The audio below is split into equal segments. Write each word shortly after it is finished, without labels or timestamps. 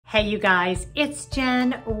Hey you guys, it's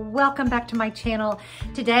Jen. Welcome back to my channel.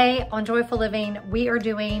 Today on Joyful Living, we are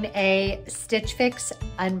doing a Stitch Fix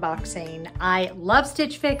unboxing. I love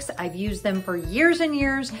Stitch Fix. I've used them for years and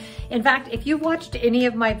years. In fact, if you watched any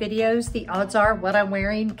of my videos, the odds are what I'm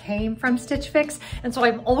wearing came from Stitch Fix. And so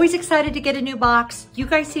I'm always excited to get a new box. You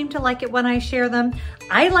guys seem to like it when I share them.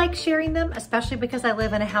 I like sharing them, especially because I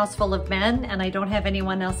live in a house full of men and I don't have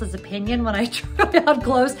anyone else's opinion when I try on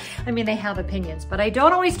clothes. I mean, they have opinions, but I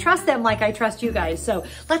don't always trust them like I trust you guys. So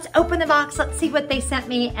let's open the box, let's see what they sent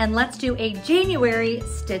me, and let's do a January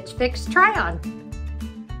Stitch Fix try on.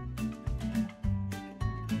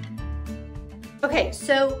 Okay,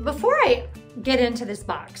 so before I get into this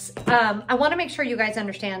box, I want to make sure you guys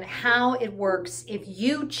understand how it works if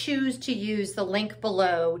you choose to use the link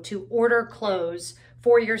below to order clothes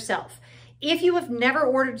for yourself. If you have never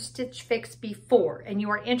ordered Stitch Fix before and you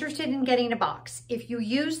are interested in getting a box, if you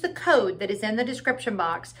use the code that is in the description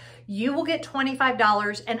box, you will get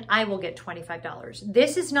 $25 and I will get $25.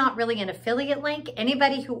 This is not really an affiliate link.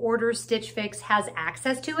 Anybody who orders Stitch Fix has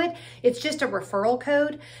access to it. It's just a referral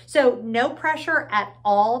code. So no pressure at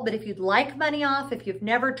all, but if you'd like money off, if you've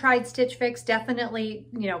never tried Stitch Fix, definitely,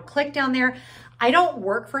 click down there. I don't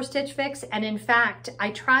work for Stitch Fix, and in fact, I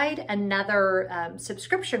tried another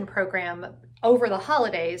subscription program over the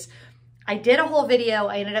holidays. I did a whole video.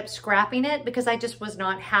 I ended up scrapping it because I just was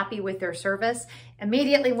not happy with their service.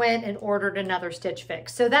 Immediately went and ordered another Stitch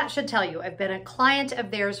Fix. So that should tell you, I've been a client of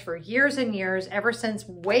theirs for years and years, ever since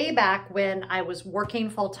way back when I was working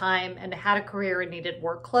full-time and had a career and needed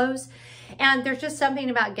work clothes. And there's just something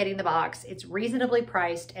about getting the box. It's reasonably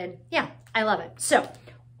priced, and yeah, I love it. So,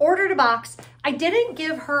 ordered a box. I didn't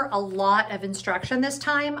give her a lot of instruction this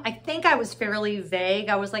time. I think I was fairly vague.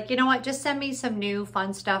 I was like, you know what, just send me some new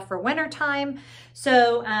fun stuff for winter time.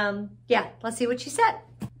 So yeah, let's see what she said.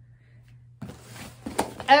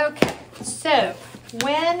 Okay, so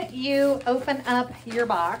when you open up your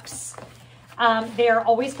box, they're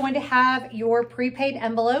always going to have your prepaid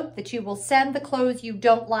envelope that you will send the clothes you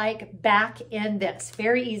don't like back in this.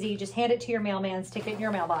 Very easy. You just hand it to your mailman, stick it in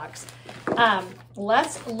your mailbox.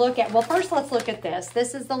 Let's look at, well, first let's look at this.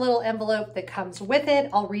 This is the little envelope that comes with it.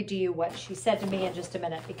 I'll read to you what she said to me in just a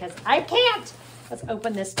minute because I can't. Let's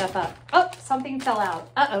open this stuff up. Oh, something fell out.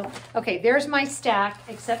 Uh-oh. Okay, there's my stack,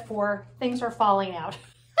 except for things are falling out.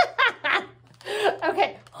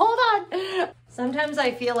 Okay, hold on. Sometimes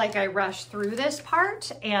I feel like I rush through this part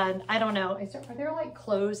and I don't know, are there like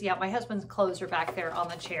clothes? Yeah, my husband's clothes are back there on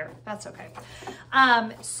the chair. That's okay.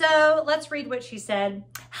 So let's read what she said.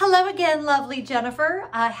 Hello again, lovely Jennifer.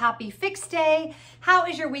 Happy Fix Day. How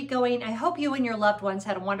is your week going? I hope you and your loved ones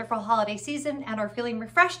had a wonderful holiday season and are feeling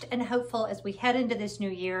refreshed and hopeful as we head into this new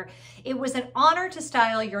year. It was an honor to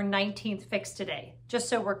style your 19th Fix today, just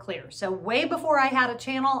so we're clear. So way before I had a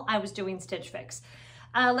channel, I was doing Stitch Fix.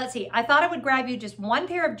 Let's see, I thought I would grab you just one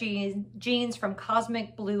pair of jeans from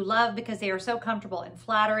Cosmic Blue Love because they are so comfortable and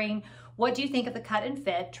flattering. What do you think of the cut and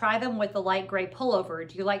fit? Try them with the light gray pullover.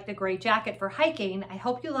 Do you like the gray jacket for hiking? I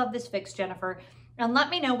hope you love this fix, Jennifer. And let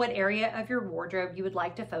me know what area of your wardrobe you would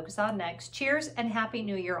like to focus on next. Cheers and Happy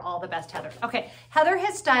New Year. All the best, Heather. Okay, Heather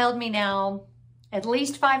has styled me now at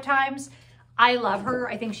least 5 times. I love her.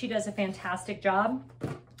 I think she does a fantastic job.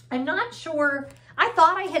 I'm not sure, I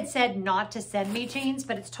thought I had said not to send me jeans,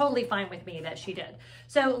 but it's totally fine with me that she did.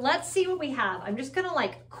 So let's see what we have. I'm just gonna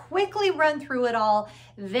like quickly run through it all.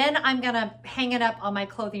 Then I'm gonna hang it up on my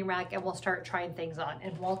clothing rack and we'll start trying things on.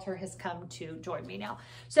 And Walter has come to join me now.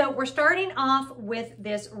 So we're starting off with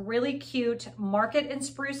this really cute Market and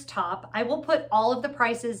Spruce top. I will put all of the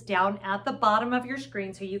prices down at the bottom of your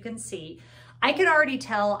screen so you can see. I can already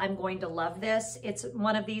tell I'm going to love this. It's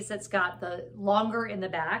one of these that's got the longer in the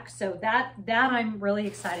back. So that I'm really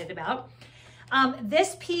excited about.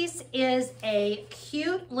 This piece is a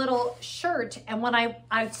cute little shirt. And when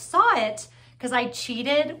I saw it, because I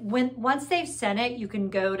cheated, once they've sent it, you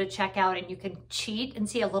can go to checkout and you can cheat and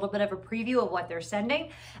see a little bit of a preview of what they're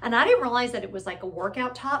sending. And I didn't realize that it was like a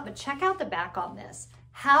workout top, but check out the back on this.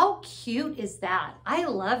 How cute is that? I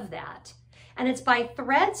love that. And it's by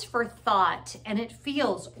Threads for Thought, and it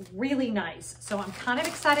feels really nice. So I'm kind of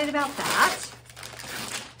excited about that.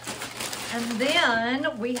 And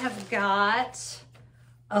then we have got,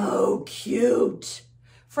 oh, cute,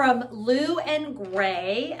 from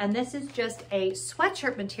Lou&Grey. And this is just a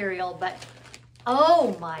sweatshirt material, but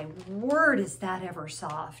oh my word, is that ever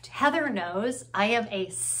soft. Heather knows I am a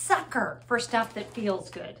sucker for stuff that feels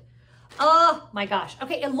good. Oh my gosh.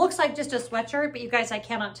 Okay, it looks like just a sweatshirt, but you guys, I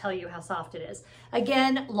cannot tell you how soft it is.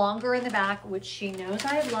 Again, longer in the back, which she knows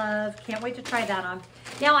I love. Can't wait to try that on.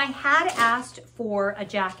 Now, I had asked for a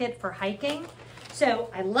jacket for hiking,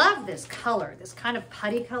 So I love this color, this kind of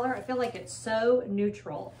putty color. I feel like it's so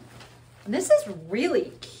neutral. And this is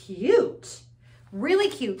really cute. Really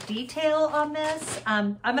cute detail on this.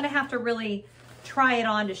 I'm gonna have to really try it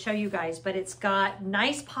on to show you guys, but it's got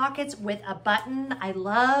nice pockets with a button. I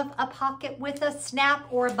love a pocket with a snap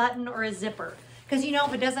or a button or a zipper. Because you know,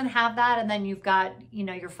 if it doesn't have that and then you've got, you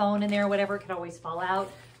know, your phone in there or whatever, it can always fall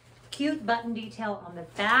out. Cute button detail on the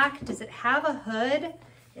back. Does it have a hood?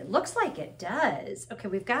 It looks like it does. Okay,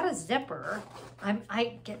 we've got a zipper.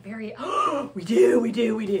 I get very, oh, we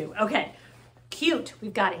do. Okay, cute.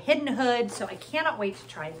 We've got a hidden hood, so I cannot wait to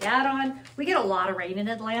try that on. We get a lot of rain in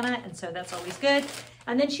Atlanta, and so that's always good.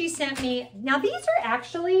 And then she sent me, now these are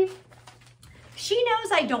actually, she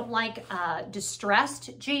knows I don't like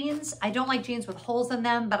distressed jeans. I don't like jeans with holes in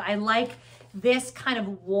them, but I like this kind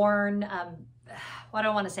of worn, what do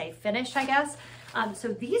I want to say, finish, I guess. So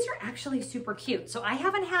these are actually super cute. So I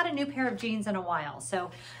haven't had a new pair of jeans in a while.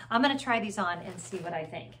 So I'm going to try these on and see what I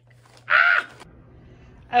think. Ah!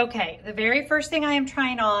 Okay, the very first thing I am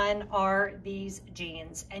trying on are these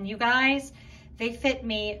jeans. And you guys, they fit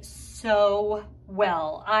me so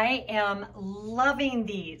well. I am loving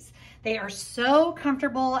these. They are so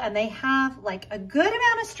comfortable and they have like a good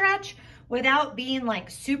amount of stretch without being like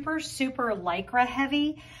super, super Lycra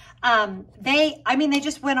heavy. They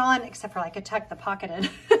just went on, except for I could tuck the pocket in,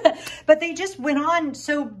 but they just went on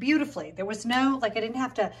so beautifully. There was no, like, I didn't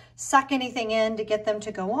have to suck anything in to get them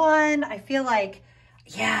to go on. I feel like,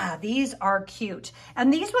 yeah, these are cute.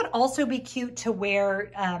 And these would also be cute to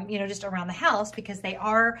wear, you know, just around the house because they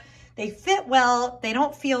fit well. They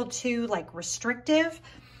don't feel too like restrictive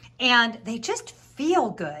and they just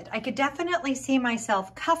feel good. I could definitely see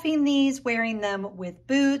myself cuffing these, wearing them with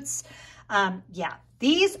boots. Yeah.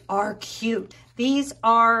 These are cute. These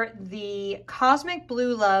are the Cosmic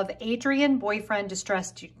Blue Love Adrianne Boyfriend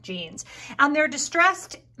Distressed Jeans. And they're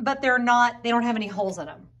distressed, but they're not, they don't have any holes in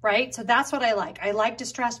them, right? So that's what I like. I like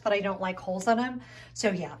distressed, but I don't like holes in them. So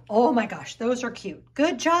yeah, oh my gosh, those are cute.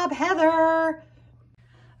 Good job, Heather.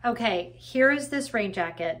 Okay, here is this rain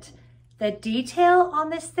jacket. The detail on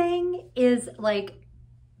this thing is like,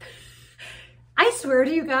 I swear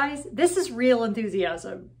to you guys, this is real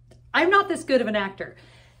enthusiasm. I'm not this good of an actor.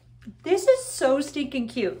 This is so stinking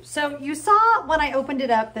cute. So you saw when I opened it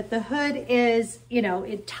up that the hood is, you know,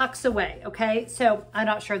 it tucks away, okay? So I'm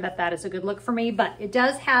not sure that that is a good look for me, but it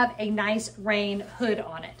does have a nice rain hood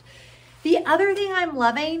on it. The other thing I'm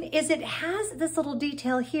loving is it has this little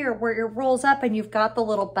detail here where it rolls up and you've got the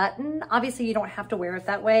little button. Obviously you don't have to wear it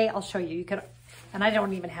that way. I'll show you. You could, and I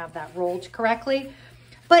don't even have that rolled correctly.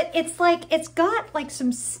 But it's like, it's got like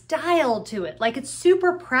some style to it. Like it's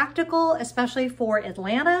super practical, especially for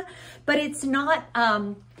Atlanta, but it's not,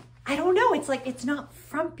 I don't know. It's like, it's not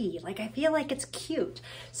frumpy. Like I feel like it's cute.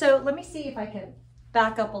 So let me see if I can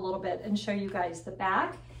back up a little bit and show you guys the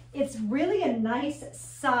back. It's really a nice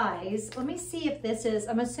size. Let me see if this is,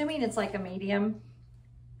 I'm assuming it's like a medium.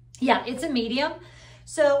 Yeah, it's a medium.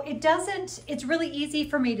 So it doesn't, it's really easy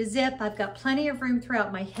for me to zip. I've got plenty of room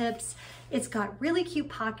throughout my hips. It's got really cute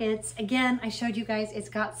pockets. Again, I showed you guys, it's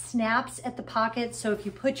got snaps at the pockets. So if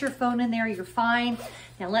you put your phone in there, you're fine.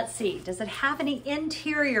 Now let's see, does it have any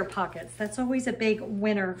interior pockets? That's always a big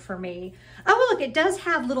winner for me. Oh, look, it does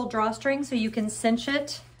have little drawstrings so you can cinch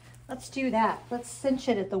it. Let's do that. Let's cinch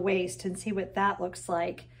it at the waist and see what that looks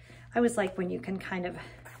like. I always like when you can kind of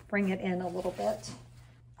bring it in a little bit.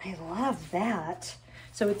 I love that.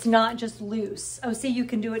 So it's not just loose. Oh, see, you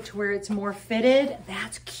can do it to where it's more fitted.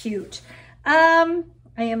 That's cute. I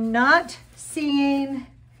am not seeing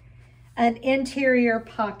an interior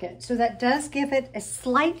pocket. So that does give it a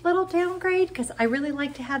slight little downgrade because I really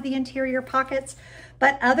like to have the interior pockets.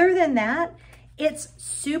 But other than that, it's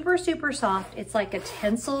super, super soft. It's like a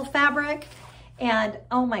tencel fabric. And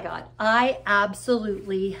oh my God, I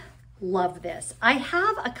absolutely love this. I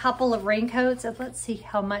have a couple of raincoats and let's see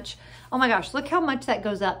how much, oh my gosh, look how much that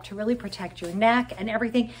goes up to really protect your neck and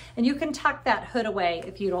everything. And you can tuck that hood away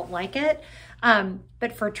if you don't like it.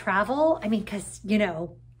 But for travel, I mean, cause you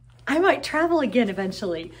know, I might travel again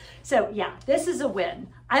eventually. So yeah, this is a win.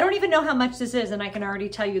 I don't even know how much this is and I can already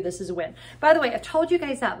tell you this is a win. By the way, I've told you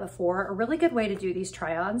guys that before. A really good way to do these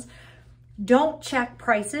try-ons, don't check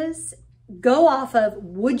prices. Go off of,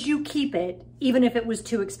 would you keep it even if it was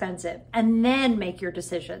too expensive? And then make your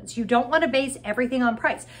decisions. You don't want to base everything on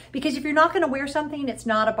price because if you're not going to wear something, it's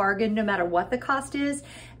not a bargain no matter what the cost is.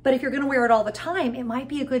 But if you're going to wear it all the time, it might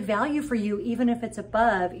be a good value for you even if it's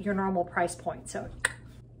above your normal price point. So,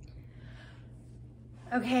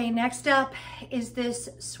 okay, next up is this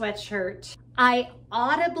sweatshirt. I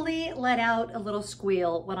audibly let out a little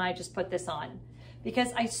squeal when I just put this on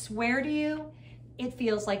because I swear to you, it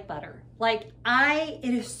feels like butter. Like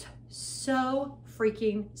it is so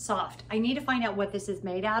freaking soft. I need to find out what this is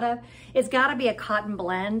made out of. It's gotta be a cotton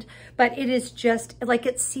blend, but it is just like,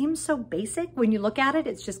 it seems so basic when you look at it.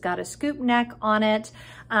 It's just got a scoop neck on it.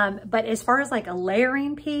 But as far as like a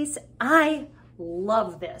layering piece, I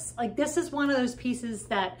love this. Like this is one of those pieces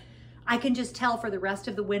that I can just tell for the rest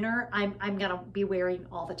of the winter, I'm gonna be wearing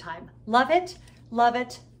all the time. Love it, love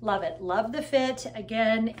it, love it. Love the fit.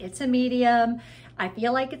 Again, it's a medium. I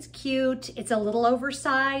feel like it's cute. It's a little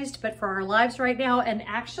oversized, but for our lives right now, and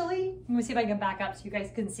actually, let me see if I can back up so you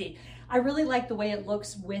guys can see. I really like the way it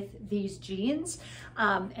looks with these jeans.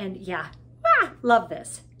 And yeah, love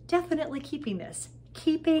this. Definitely keeping this.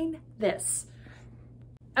 Keeping this.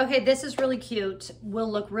 Okay, this is really cute. Will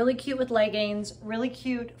look really cute with leggings, really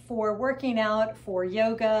cute for working out, for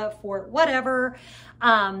yoga, for whatever.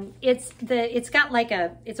 It's got like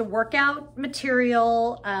it's a workout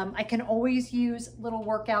material. I can always use little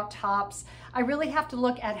workout tops. I really have to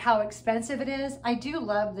look at how expensive it is. I do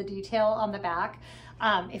love the detail on the back.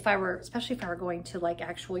 Especially if I were going to like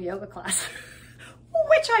actual yoga class.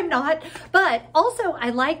 Which I'm not, but also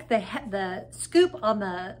I like the scoop on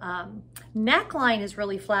the neckline is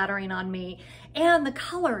really flattering on me, and the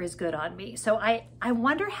color is good on me. So I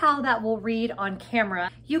wonder how that will read on camera.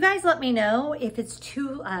 You guys let me know if it's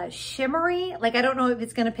too shimmery. Like I don't know if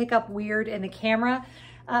it's gonna pick up weird in the camera,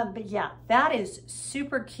 but yeah, that is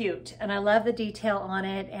super cute, and I love the detail on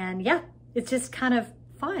it, and yeah, it's just kind of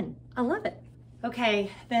fun. I love it. Okay,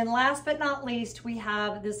 then last but not least, we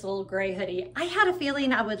have this little gray hoodie. I had a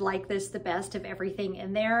feeling I would like this the best of everything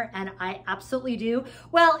in there, and I absolutely do.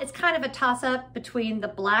 Well, it's kind of a toss-up between the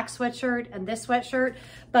black sweatshirt and this sweatshirt,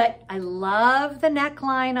 but I love the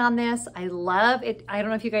neckline on this. I love it. I don't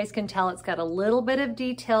know if you guys can tell, it's got a little bit of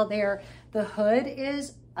detail there. The hood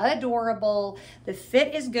is adorable. The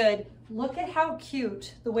fit is good. Look at how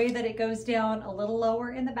cute the way that it goes down a little lower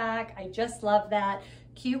in the back. I just love that.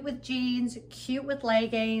 Cute with jeans, cute with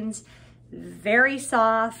leggings, very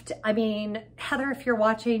soft. I mean, Heather, if you're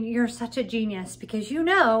watching, you're such a genius, because you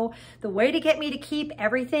know the way to get me to keep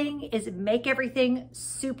everything is make everything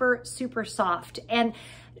super, super soft. And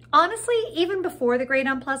honestly, even before the great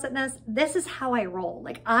unpleasantness, this is how I roll.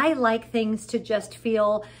 Like I like things to just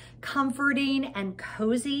feel comforting and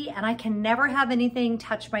cozy, and I can never have anything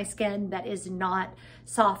touch my skin that is not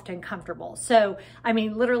soft and comfortable. So, I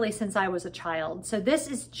mean, literally since I was a child. So this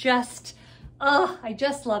is just, oh, I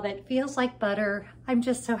just love it. Feels like butter. I'm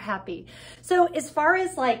just so happy. So as far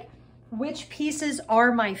as like which pieces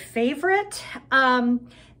are my favorite,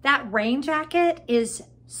 that rain jacket is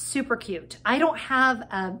super cute. I don't have,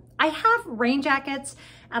 I have rain jackets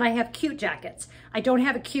and I have cute jackets. I don't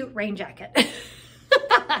have a cute rain jacket.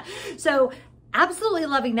 So absolutely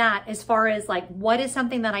loving that as far as like what is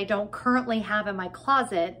something that I don't currently have in my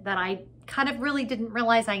closet that I kind of really didn't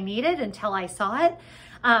realize I needed until I saw it.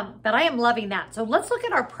 But I am loving that. So let's look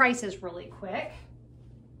at our prices really quick.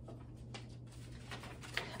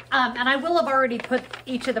 And I will have already put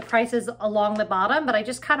each of the prices along the bottom, but I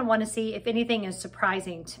just kind of want to see if anything is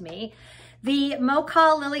surprising to me. The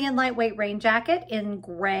Mocha Lillian Lightweight Rain Jacket in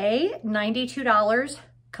gray, $92.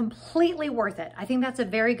 Completely worth it. I think that's a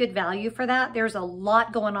very good value for that. There's a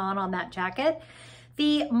lot going on that jacket.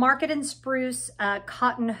 The Market and Spruce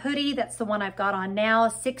cotton hoodie, that's the one I've got on now,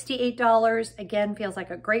 $68. Again, feels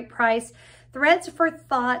like a great price. Threads for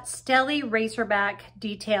Thought Stellie Racerback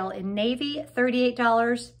detail in navy,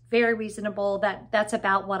 $38. Very reasonable. That's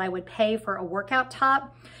about what I would pay for a workout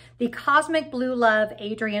top. The Cosmic Blue Love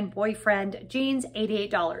Adrianne Boyfriend jeans,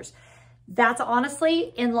 $88. That's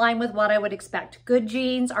honestly in line with what I would expect. Good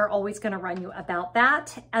jeans are always gonna run you about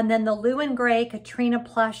that. And then the Lou&Grey Katina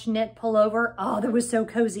Plush Knit Pullover, oh, that was so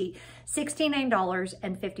cozy,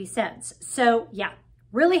 $69.50. So yeah,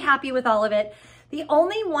 really happy with all of it. The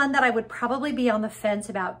only one that I would probably be on the fence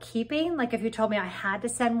about keeping, like if you told me I had to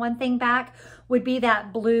send one thing back, would be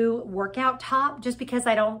that blue workout top, just because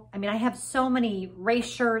I have so many race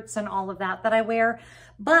shirts and all of that I wear.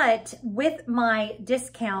 But with my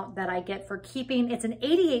discount that I get for keeping, it's an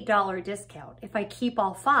 $88 discount if I keep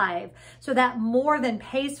all 5. So that more than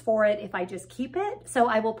pays for it if I just keep it. So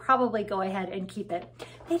I will probably go ahead and keep it.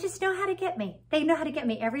 They just know how to get me. They know how to get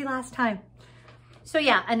me every last time. So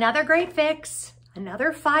yeah, another great fix,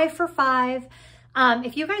 another 5 for 5.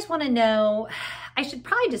 If you guys want to know, I should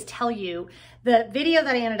probably just tell you the video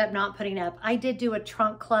that I ended up not putting up. I did do a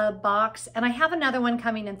trunk club box, and I have another one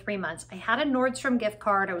coming in 3 months. I had a Nordstrom gift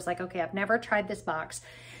card. I was like, okay, I've never tried this box.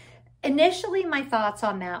 Initially, my thoughts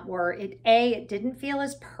on that were, it didn't feel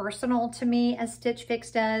as personal to me as Stitch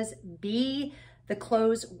Fix does. B, the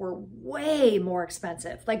clothes were way more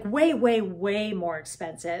expensive, like way, way, way more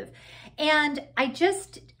expensive. And I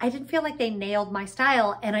didn't feel like they nailed my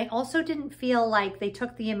style. And I also didn't feel like they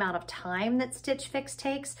took the amount of time that Stitch Fix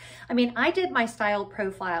takes. I mean, I did my style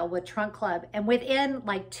profile with Trunk Club, and within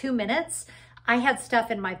like 2 minutes, I had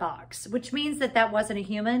stuff in my box, which means that that wasn't a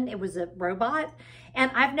human, it was a robot.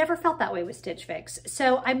 And I've never felt that way with Stitch Fix.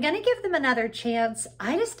 So I'm gonna give them another chance.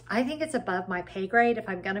 I think it's above my pay grade, if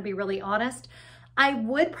I'm gonna be really honest. I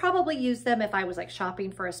would probably use them if I was like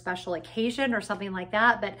shopping for a special occasion or something like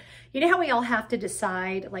that. But you know how we all have to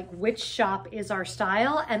decide like which shop is our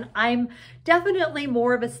style? And I'm definitely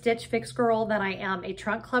more of a Stitch Fix girl than I am a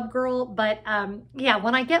Trunk Club girl. But yeah,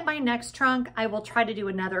 when I get my next trunk, I will try to do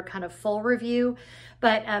another kind of full review.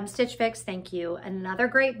 But Stitch Fix, thank you. Another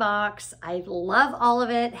great box. I love all of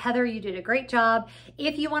it. Heather, you did a great job.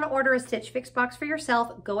 If you want to order a Stitch Fix box for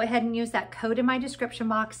yourself, go ahead and use that code in my description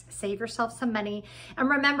box. Save yourself some money. And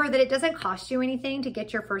remember that it doesn't cost you anything to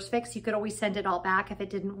get your first fix. You could always send it all back if it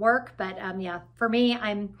didn't work. But yeah, for me,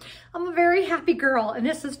 I'm a very happy girl, and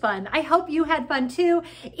this is fun. I hope you had fun too.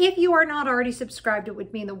 If you are not already subscribed, it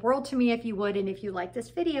would mean the world to me if you would. And if you like this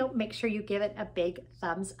video, make sure you give it a big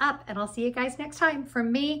thumbs up. And I'll see you guys next time. From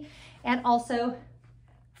me and also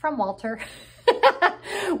from Walter.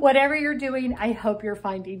 Whatever you're doing, I hope you're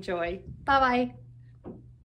finding joy. Bye-bye.